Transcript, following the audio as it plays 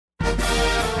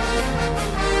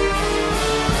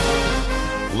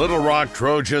Little Rock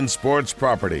Trojan Sports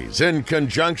Properties, in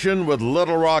conjunction with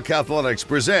Little Rock Athletics,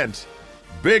 present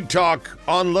Big Talk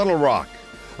on Little Rock,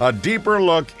 a deeper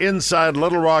look inside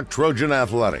Little Rock Trojan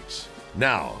Athletics.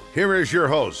 Now, here is your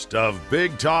host of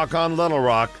Big Talk on Little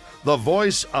Rock, the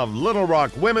voice of Little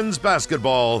Rock women's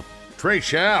basketball, Trey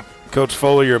Schaap. Coach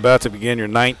Foley, you're about to begin your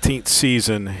 19th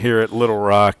season here at Little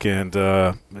Rock, and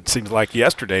it seems like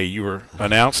yesterday you were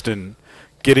announced and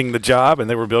getting the job, and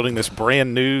they were building this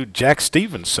brand new Jack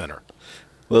Stevens Center.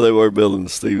 Well, they were building the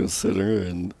Stevens Center,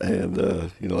 and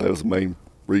that was the main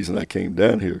reason I came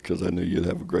down here, because I knew you'd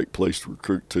have a great place to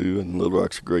recruit to, and Little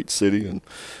Rock's a great city, and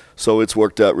so it's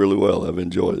worked out really well. I've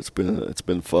enjoyed it. It's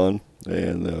been fun,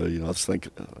 and I was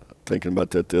thinking about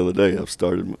that the other day. I've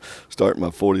starting my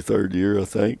 43rd year, I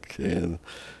think, and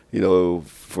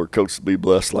for a coach to be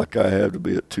blessed like I have, to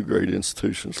be at two great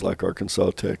institutions like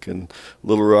Arkansas Tech and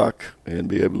Little Rock and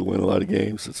be able to win a lot of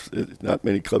games, it's not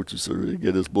many coaches that really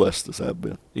get as blessed as I've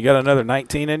been. You got another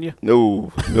 19 in you?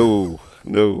 No.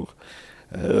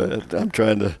 I'm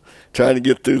trying to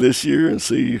get through this year and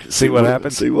see what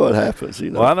happens. See what happens.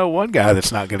 Well, I know one guy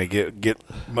that's not going to get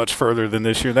much further than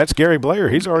this year. That's Gary Blair.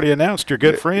 He's already announced. Your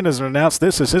good friend has announced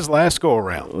this is his last go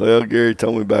around. Well, Gary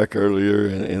told me back earlier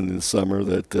in the summer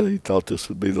that he thought this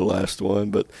would be the last one,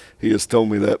 but he has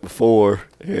told me that before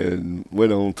and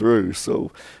went on through.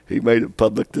 So he made it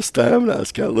public this time, and I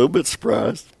was kind of a little bit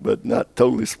surprised, but not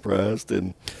totally surprised.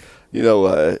 And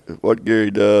what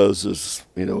Gary does is,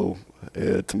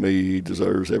 to me, he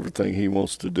deserves everything he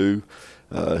wants to do.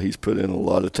 He's put in a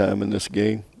lot of time in this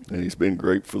game, and he's been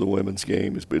great for the women's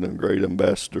game. He's been a great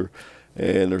ambassador,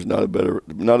 and there's not a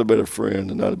better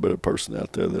friend and not a better person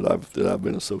out there that I've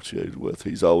been associated with.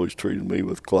 He's always treated me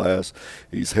with class.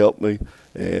 He's helped me,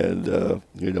 and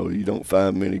you don't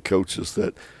find many coaches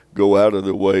that go out of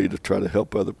their way to try to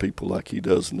help other people like he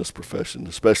does in this profession,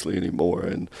 especially anymore.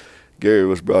 And Gary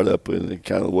was brought up in the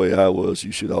kind of the way I was.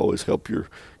 You should always help your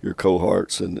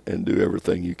cohorts and do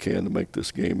everything you can to make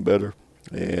this game better.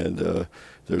 And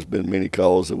there's been many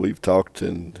calls that we've talked,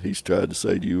 and he's tried to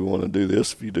say, do you want to do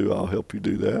this? If you do, I'll help you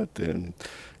do that. And,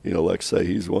 like I say,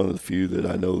 he's one of the few that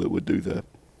I know that would do that.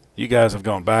 You guys have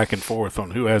gone back and forth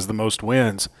on who has the most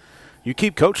wins. You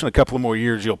keep coaching a couple of more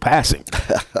years, you'll pass him.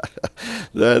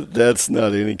 That's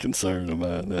not any concern of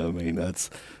mine. I mean,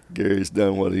 Gary's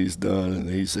done what he's done, and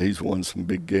he's won some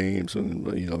big games. And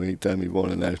anytime he won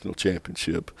a national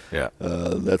championship,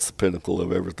 that's the pinnacle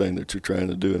of everything that you're trying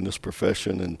to do in this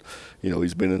profession. And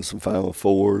he's been in some Final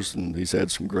Fours, and he's had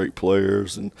some great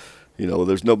players. And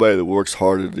there's nobody that works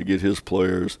harder to get his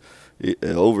players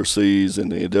overseas in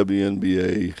the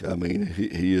WNBA. I mean,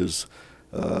 he is.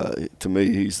 To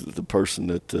me, he's the person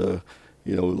that,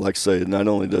 like I say, not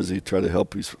only does he try to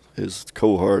help his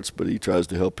cohorts, but he tries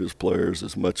to help his players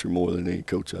as much or more than any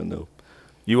coach I know.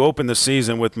 You opened the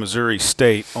season with Missouri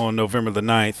State on November the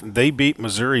 9th. They beat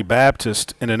Missouri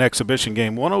Baptist in an exhibition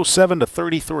game,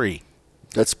 107-33.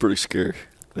 That's pretty scary.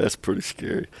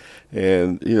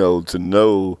 And, to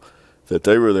know that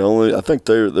they were the only – I think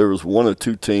there was one or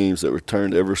two teams that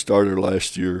returned every starter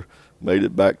last year, made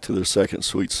it back to their second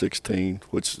Sweet 16,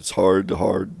 which is hard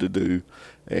to do.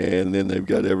 And then they've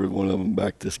got every one of them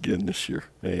back this year.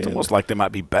 And it's almost like they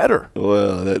might be better.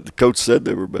 Well, the coach said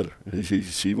they were better.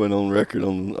 She went on record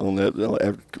on that.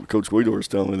 After Coach Weedor was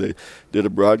telling me, they did a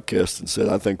broadcast and said,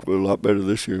 I think we're a lot better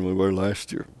this year than we were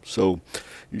last year. So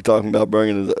you're talking about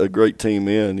bringing a great team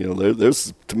in.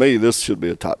 To me, this should be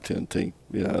a top 10 team.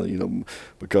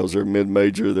 Because they're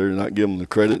mid-major, they're not giving them the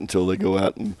credit until they go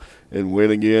out and win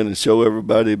again and show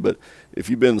everybody. But if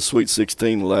you've been in the Sweet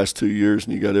 16 the last 2 years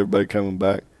and you got everybody coming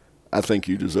back, I think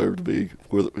you deserve to be,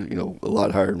 a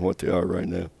lot higher than what they are right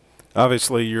now.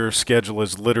 Obviously, your schedule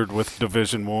is littered with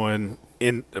Division I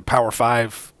in Power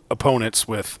 5 opponents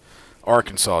with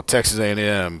Arkansas, Texas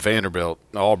A&M, Vanderbilt,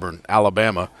 Auburn,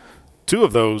 Alabama. Two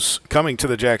of those coming to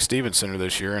the Jack Stevens Center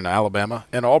this year in Alabama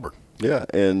and Auburn. Yeah,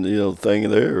 and, the thing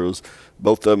there was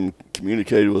both of them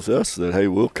communicated with us that, hey,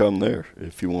 we'll come there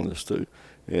if you want us to.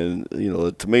 And,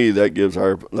 to me, that gives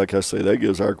our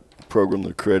program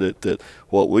the credit that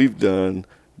what we've done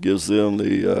gives them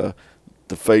the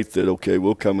faith that, okay,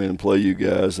 we'll come in and play you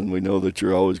guys, and we know that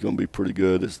you're always going to be pretty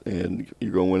good, and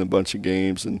you're going to win a bunch of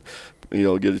games and,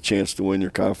 get a chance to win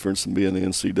your conference and be in the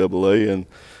NCAA. And,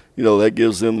 that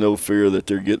gives them no fear that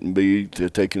they're getting beat, they're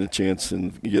taking a chance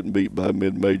and getting beat by a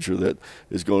mid-major that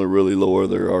is going to really lower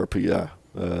their RPI.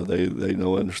 They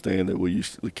understand that we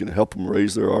can help them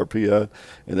raise their RPI,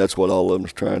 and that's what all of them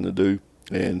is trying to do.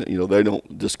 And, they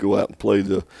don't just go out and play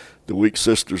the weak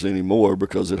sisters anymore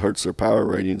because it hurts their power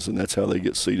ratings, and that's how they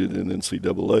get seeded in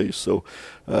NCAA. So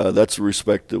that's the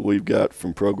respect that we've got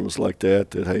from programs like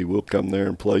that, hey, we'll come there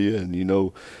and play you, and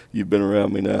you've been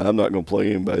around me now. I'm not going to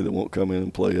play anybody that won't come in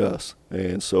and play us.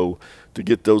 And so to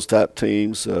get those type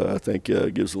teams, I think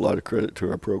gives a lot of credit to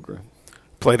our program.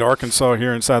 Played Arkansas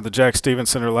here inside the Jack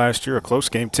Stevens Center last year, a close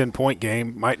game, 10-point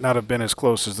game. Might not have been as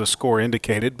close as the score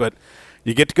indicated, but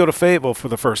you get to go to Fayetteville for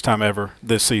the first time ever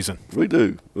this season. We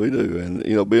do. And,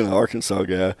 being an Arkansas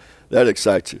guy, that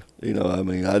excites you. I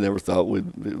never thought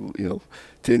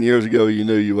 10 years ago you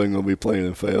knew you wasn't going to be playing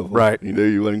in Fayetteville. Right. You knew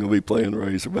you wasn't going to be playing the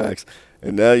Razorbacks.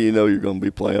 And now you're going to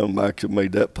be playing. Mike have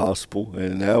made that possible,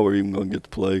 and now we're even going to get to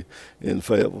play in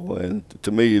Fayetteville. And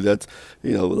to me, that's,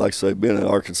 like I say, being an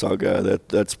Arkansas guy,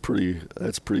 that's pretty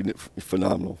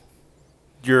phenomenal.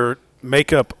 Your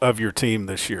makeup of your team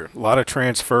this year, a lot of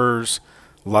transfers,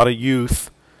 a lot of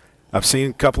youth. I've seen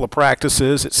a couple of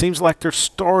practices. It seems like they're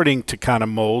starting to kind of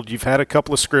mold. You've had a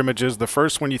couple of scrimmages. The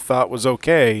first one you thought was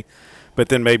okay, but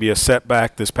then maybe a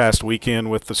setback this past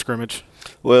weekend with the scrimmage.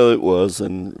 Well, it was,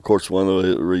 and of course one of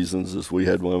the reasons is we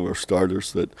had one of our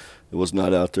starters that was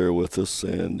not out there with us,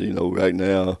 and right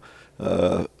now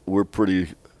we're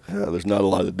pretty. There's not a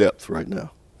lot of depth right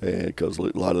now, and because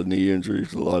a lot of knee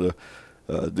injuries, a lot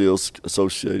of deals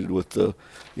associated with the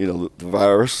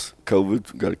virus,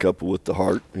 COVID. Got a couple with the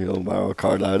heart,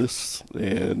 myocarditis,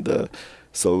 and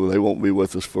so they won't be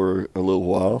with us for a little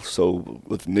while. So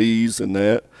with knees and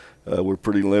that. We're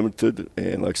pretty limited,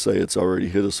 and like I say, it's already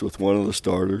hit us with one of the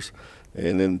starters,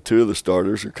 and then two of the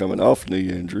starters are coming off knee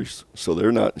injuries, so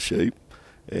they're not in shape.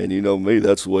 And me,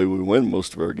 that's the way we win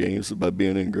most of our games, is by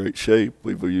being in great shape.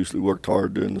 We've usually worked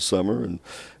hard during the summer, and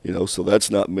so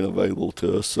that's not been available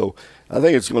to us. So I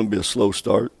think it's going to be a slow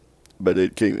start, but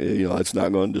it's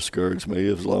not going to discourage me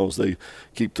as long as they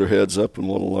keep their heads up and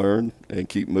want to learn and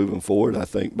keep moving forward. I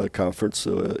think by conference,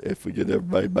 if we get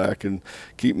everybody back and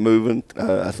keep moving,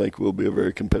 I think we'll be a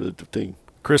very competitive team.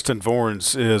 Kristen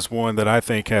Vorns is one that I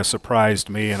think has surprised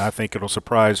me, and I think it'll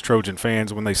surprise Trojan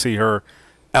fans when they see her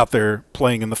out there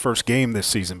playing in the first game this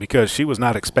season, because she was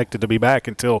not expected to be back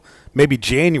until maybe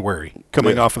January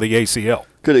coming off of the ACL.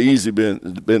 Could have easily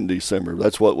been December.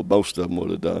 That's what most of them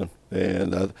would have done.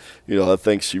 And, I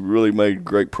think she really made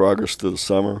great progress through the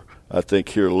summer. I think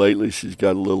here lately she's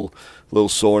got a little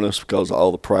soreness because of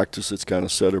all the practice. It's kind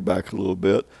of set her back a little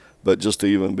bit. But just to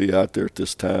even be out there at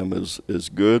this time is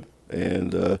good.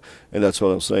 And that's what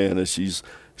I'm saying, is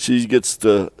she gets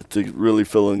to really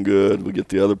feeling good. We get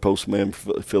the other postman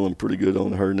feeling pretty good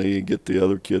on her knee, and get the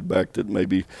other kid back that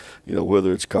maybe,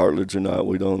 whether it's cartilage or not,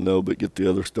 we don't know, but get the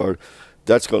other start.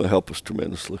 That's going to help us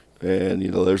tremendously. And,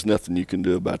 there's nothing you can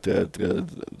do about that.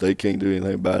 They can't do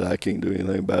anything about it. I can't do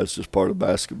anything about it. It's just part of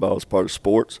basketball. It's part of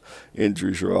sports.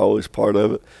 Injuries are always part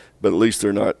of it. But at least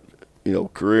they're not,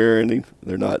 career-ending.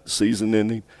 They're not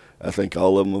season-ending. I think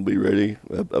all of them will be ready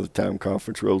by the time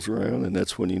conference rolls around, and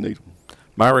that's when you need them.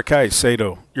 Myra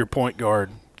Caicedo, your point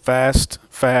guard, fast,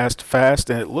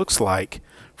 and it looks like,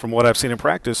 from what I've seen in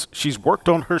practice, she's worked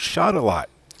on her shot a lot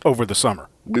over the summer.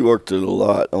 We worked it a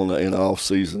lot in the off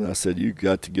season. I said, you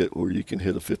got to get where you can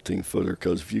hit a 15-footer,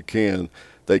 because if you can,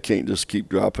 they can't just keep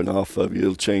dropping off of you.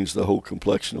 It'll change the whole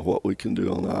complexion of what we can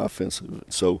do on the offensive.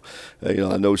 So, I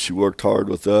know she worked hard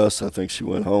with us. I think she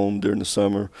went home during the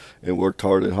summer and worked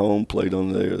hard at home, played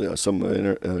on some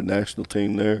national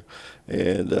team there,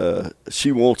 and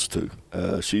she wants to.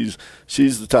 She's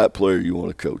the type player you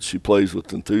want to coach. She plays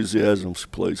with enthusiasm. She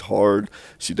plays hard.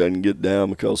 She doesn't get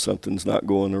down because something's not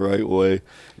going the right way.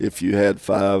 If you had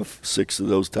 5, 6 of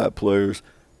those type players,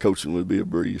 coaching would be a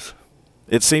breeze.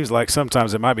 It seems like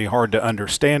sometimes it might be hard to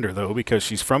understand her, though, because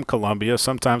she's from Columbia.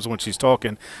 Sometimes when she's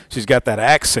talking, she's got that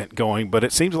accent going, but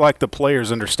it seems like the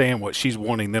players understand what she's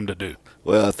wanting them to do.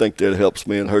 Well, I think that helps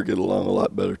me and her get along a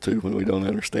lot better, too, when we don't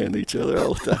understand each other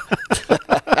all the time.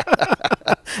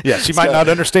 Yeah, she might not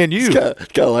understand you. It's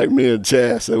kind of like me and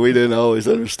Chas. So we didn't always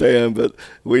understand, but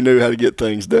we knew how to get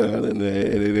things done, and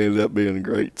it ended up being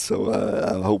great. So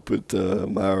I hope that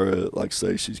Myra, like I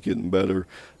say, she's getting better.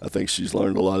 I think she's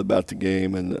learned a lot about the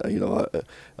game, and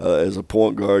as a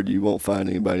point guard, you won't find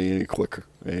anybody any quicker.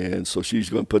 And so she's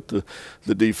going to put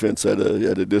the defense at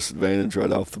a disadvantage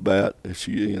right off the bat. If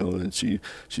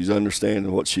she's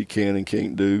understanding what she can and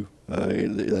can't do,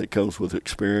 and that comes with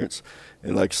experience.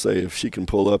 And like I say, if she can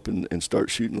pull up and start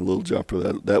shooting a little jumper,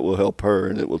 that will help her,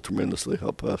 and it will tremendously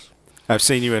help us. I've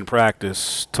seen you in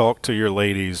practice talk to your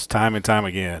ladies time and time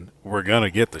again. We're going to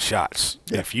get the shots.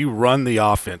 Yeah. If you run the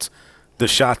offense, the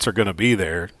shots are going to be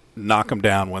there. knock them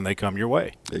down when they come your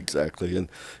way. Exactly. And,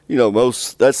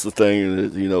 that's the thing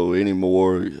that,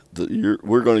 anymore,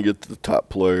 we're going to get the top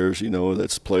players,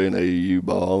 that's playing AAU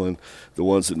ball, and the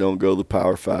ones that don't go to the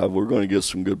Power 5, we're going to get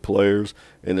some good players,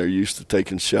 and they're used to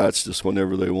taking shots just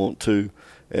whenever they want to.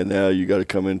 And now you got to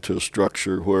come into a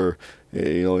structure where,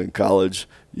 in college,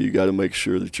 you got to make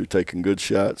sure that you're taking good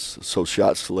shots. So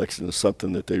shot selection is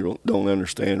something that they don't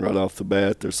understand right off the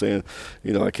bat. They're saying,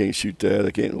 I can't shoot that.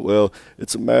 I can't. Well,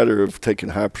 it's a matter of taking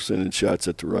high percentage shots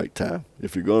at the right time.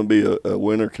 If you're going to be a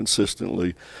winner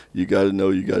consistently, you got to know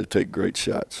you got to take great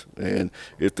shots. And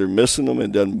if they're missing them,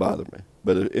 it doesn't bother me.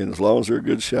 But as long as they're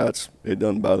good shots, it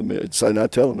doesn't bother me. And I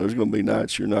tell them there's going to be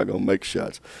nights you're not going to make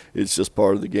shots. It's just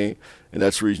part of the game. And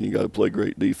that's the reason you got to play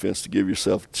great defense to give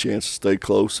yourself a chance to stay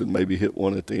close and maybe hit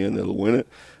one at the end that'll win it.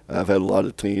 I've had a lot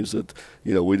of teams that,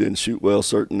 we didn't shoot well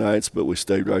certain nights, but we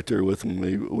stayed right there with them.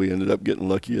 We ended up getting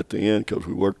lucky at the end because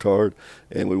we worked hard,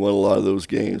 and we won a lot of those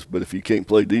games. But if you can't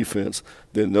play defense,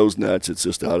 then those nights it's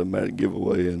just automatic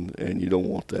giveaway, and you don't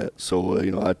want that. So,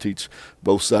 I teach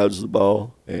both sides of the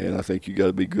ball, and I think you got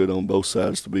to be good on both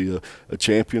sides to be a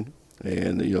champion.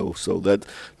 And, so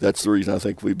that's the reason I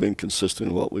think we've been consistent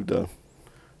in what we've done.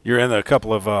 You're in a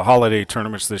couple of holiday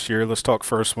tournaments this year. Let's talk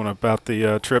first one about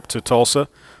the trip to Tulsa.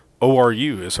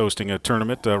 ORU is hosting a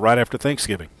tournament right after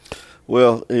Thanksgiving.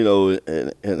 Well, in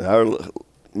our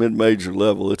mid-major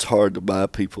level, it's hard to buy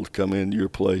people to come into your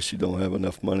place. You don't have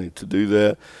enough money to do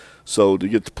that. So to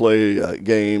get to play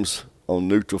games on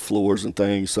neutral floors and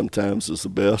things sometimes is the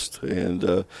best.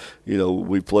 And,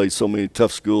 we played so many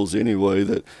tough schools anyway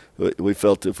that we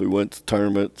felt if we went to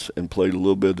tournaments and played a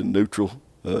little bit of neutral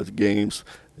games,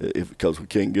 because we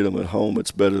can't get them at home, it's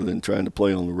better than trying to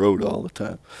play on the road all the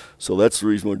time. So that's the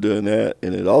reason we're doing that.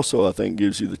 And it also, I think,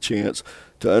 gives you the chance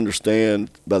to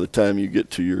understand by the time you get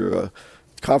to your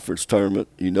conference tournament,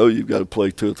 you've got to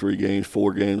play 2 or 3 games,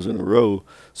 4 games in a row.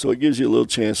 So it gives you a little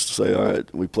chance to say, all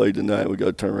right, we played tonight, we got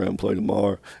to turn around and play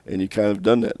tomorrow. And you kind of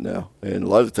done that now. And a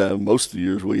lot of the time, most of the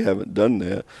years, we haven't done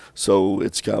that. So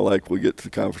it's kind of like we get to the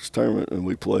conference tournament and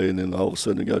we play, and then all of a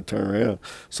sudden we got to turn around.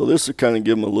 So this will kind of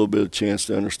give them a little bit of chance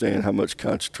to understand how much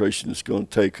concentration it's going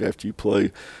to take after you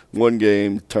play one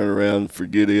game, turn around,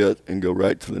 forget it, and go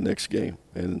right to the next game.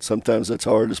 And sometimes that's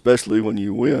hard, especially when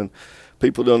you win.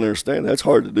 People don't understand. That's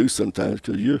hard to do sometimes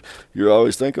because you're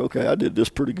always thinking, okay, I did this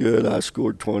pretty good. I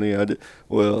scored 20.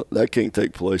 Well, that can't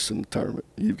take place in the tournament.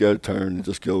 You've got to turn and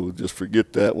just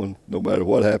forget that one, no matter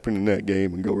what happened in that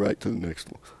game, and go right to the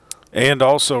next one. And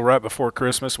also, right before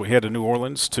Christmas, we head to New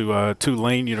Orleans to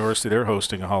Tulane University. They're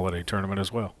hosting a holiday tournament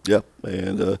as well. Yep.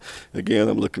 And, again,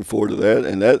 I'm looking forward to that.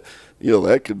 And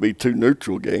that could be 2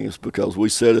 neutral games because we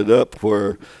set it up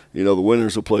where, the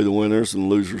winners will play the winners and the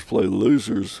losers play the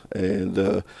losers.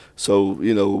 And so,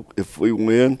 if we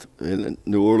win and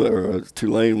New Orleans or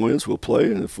Tulane wins, we'll play.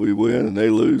 And if we win and they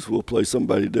lose, we'll play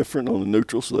somebody different on the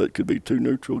neutral. So that could be 2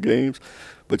 neutral games.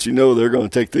 But they're going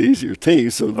to take the easier team,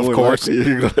 so of course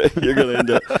you're going to end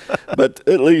up. But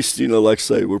at least, like I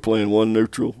say, we're playing 1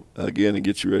 neutral again and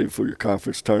get you ready for your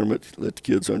conference tournament. Let the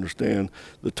kids understand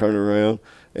the turnaround.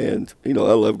 And I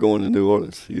love going to New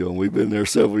Orleans. We've been there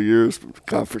several years for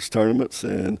conference tournaments,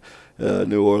 and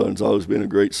New Orleans has always been a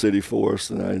great city for us,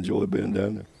 and I enjoy being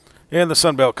down there. And the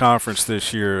Sun Belt Conference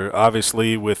this year,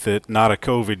 obviously, with it not a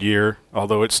COVID year,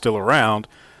 although it's still around.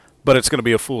 But it's going to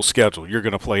be a full schedule. You're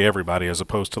going to play everybody as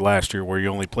opposed to last year where you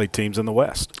only played teams in the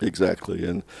West. Exactly.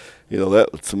 And,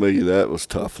 that to me, that was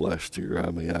tough last year. I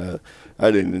mean,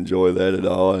 I didn't enjoy that at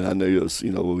all. And I knew it was,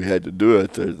 we had to do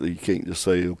it. You can't just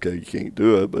say, okay, you can't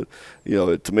do it. But,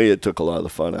 to me, it took a lot of the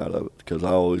fun out of it because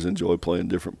I always enjoy playing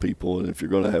different people. And if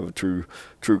you're going to have a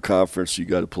true conference, you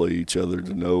got to play each other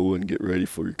to know and get ready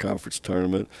for your conference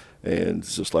tournament. And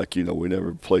it's just like, we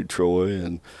never played Troy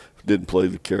and didn't play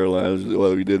the Carolinas.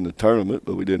 Well, we did in the tournament,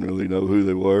 but we didn't really know who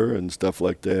they were and stuff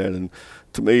like that. And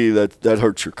to me, that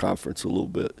hurts your conference a little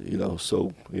bit,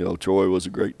 So, Troy was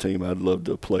a great team. I'd love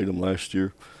to have played them last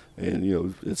year. And,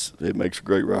 it makes a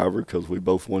great rivalry because we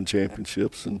both won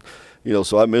championships. And,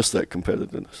 so I miss that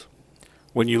competitiveness.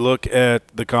 When you look at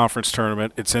the conference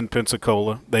tournament, it's in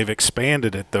Pensacola. They've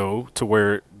expanded it, though, to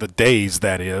where the days,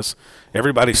 that is,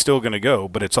 everybody's still going to go,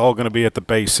 but it's all going to be at the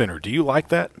Bay Center. Do you like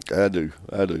that? I do.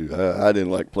 I didn't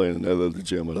like playing in that other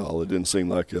gym at all. It didn't seem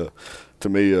like, to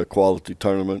me, a quality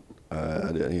tournament.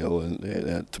 And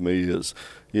that to me is,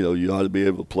 you ought to be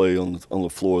able to play on the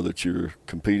floor that you're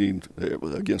competing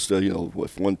against.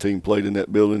 If one team played in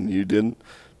that building and you didn't,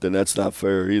 then that's not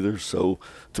fair either. So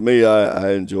to me,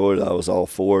 I enjoyed it. I was all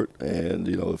for it. And,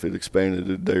 if it expanded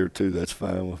a day or two, that's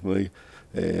fine with me.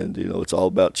 And, it's all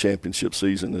about championship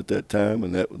season at that time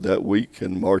and that week,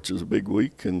 and March is a big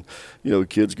week. And,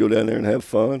 kids go down there and have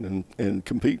fun and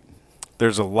compete.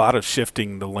 There's a lot of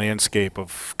shifting the landscape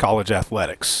of college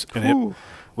athletics. And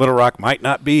Little Rock might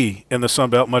not be in the Sun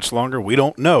Belt much longer. We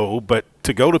don't know. But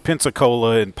to go to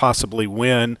Pensacola and possibly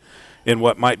win in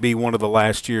what might be one of the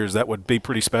last years, that would be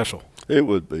pretty special. It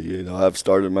would be. I've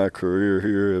started my career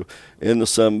here in the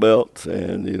Sun Belt,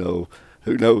 and,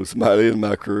 who knows, might end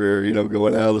my career,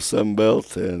 going out of the Sun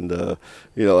Belt. And,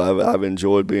 I've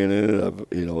enjoyed being in it.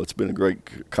 It's been a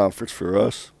great conference for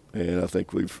us. And I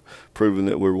think we've proven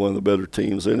that we're one of the better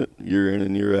teams in it year in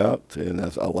and year out. And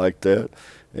I like that.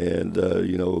 And,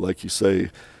 like you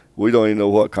say, we don't even know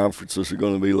what conferences are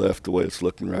going to be left the way it's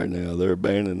looking right now. They're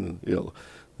abandoning,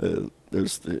 to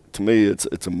me,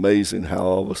 it's amazing how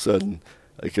all of a sudden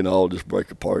they can all just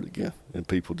break apart again and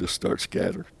people just start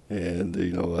scattering.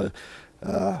 And,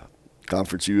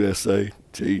 Conference USA,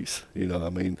 geez,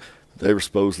 they were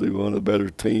supposedly one of the better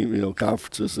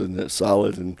conferences, and it's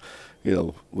solid. And,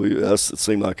 it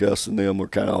seemed like us and them were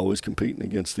kind of always competing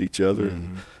against each other.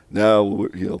 Mm-hmm. And now,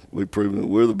 we've proven that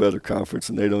we're the better conference,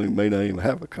 and they may not even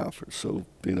have a conference. So,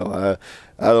 I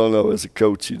don't know. As a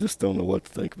coach, you just don't know what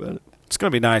to think about it. It's going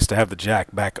to be nice to have the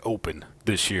Jack back open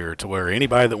this year to where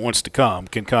anybody that wants to come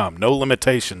can come. No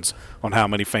limitations on how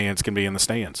many fans can be in the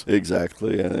stands.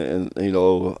 Exactly. And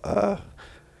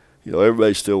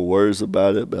everybody still worries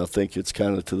about it, but I think it's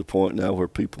kind of to the point now where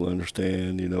people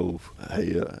understand,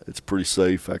 hey, it's pretty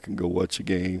safe. I can go watch a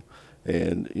game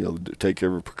and, take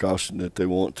every precaution that they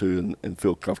want to and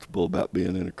feel comfortable about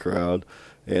being in a crowd.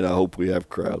 And I hope we have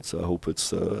crowds. I hope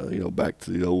it's, back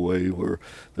to the old way where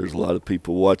there's a lot of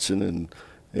people watching and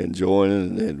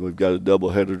enjoying, and we've got a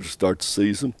doubleheader to start the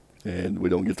season, and we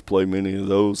don't get to play many of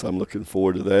those. I'm looking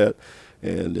forward to that.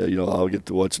 And, I'll get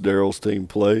to watch Daryl's team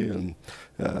play, and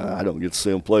I don't get to see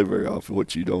them play very often,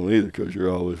 which you don't either because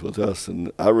you're always with us.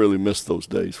 And I really miss those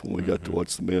days when we got to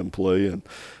watch the men play. And,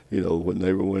 when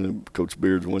they were winning, Coach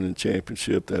Beard's winning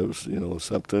championship, that was,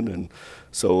 something. And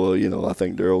so, I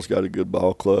think Daryl's got a good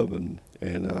ball club, and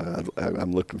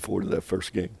I'm looking forward to that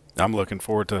first game. I'm looking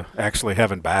forward to actually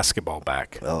having basketball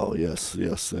back. Oh, yes.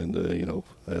 And,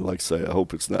 like I say, I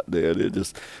hope it's not dead. It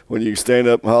just, when you stand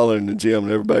up and holler in the gym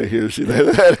and everybody hears you,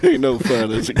 that ain't no fun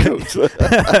as a coach.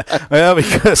 Well,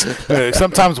 because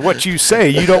sometimes what you say,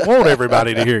 you don't want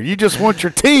everybody to hear. You just want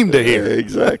your team to hear. Yeah,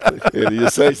 exactly. And you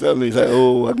say something, you say,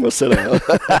 oh, I'm going to sit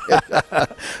down.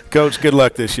 Coach, good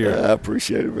luck this year. I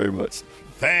appreciate it very much.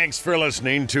 Thanks for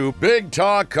listening to Big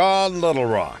Talk on Little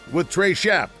Rock with Trey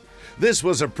Shapp. This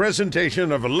was a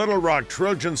presentation of Little Rock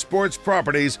Trojan Sports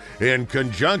Properties in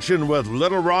conjunction with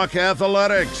Little Rock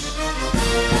Athletics.